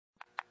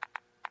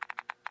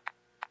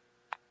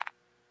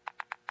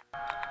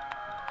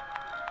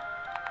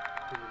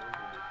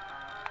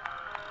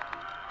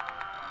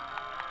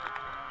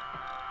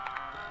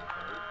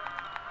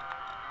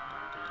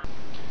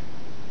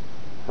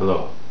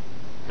Hello,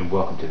 and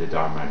welcome to the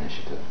Dharma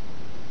Initiative.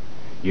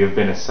 You have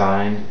been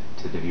assigned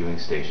to the viewing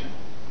station.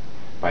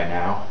 By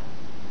now,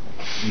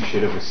 you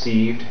should have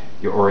received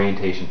your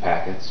orientation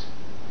packets,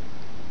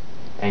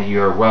 and you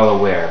are well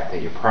aware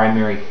that your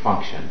primary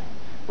function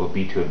will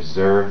be to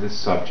observe the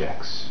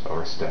subjects of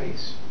our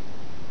studies.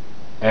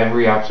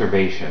 Every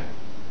observation,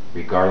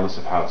 regardless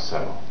of how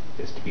subtle,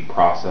 is to be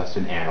processed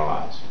and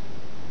analyzed.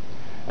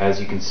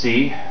 As you can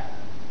see,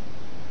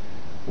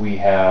 we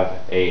have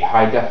a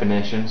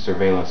high-definition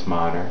surveillance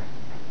monitor.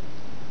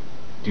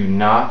 Do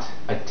not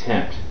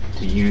attempt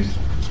to use...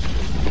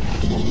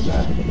 What was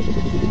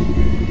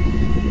that?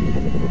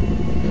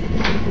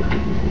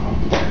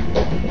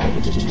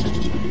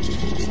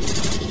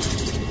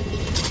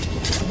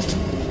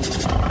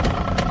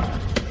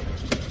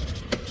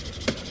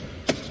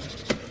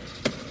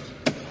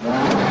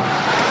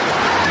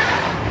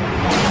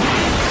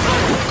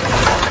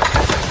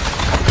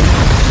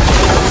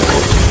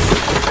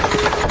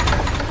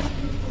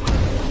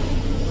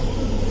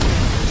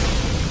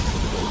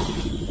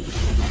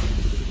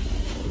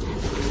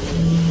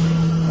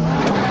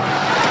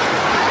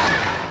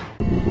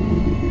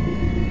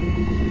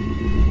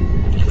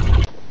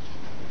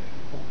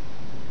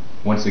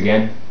 Once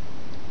again,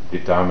 the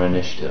Dharma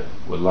Initiative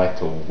would like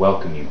to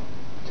welcome you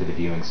to the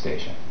viewing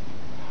station.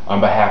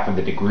 On behalf of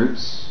the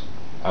groups,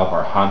 of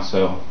our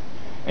Hanso,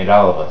 and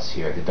all of us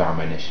here at the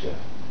Dharma Initiative,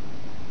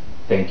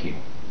 thank you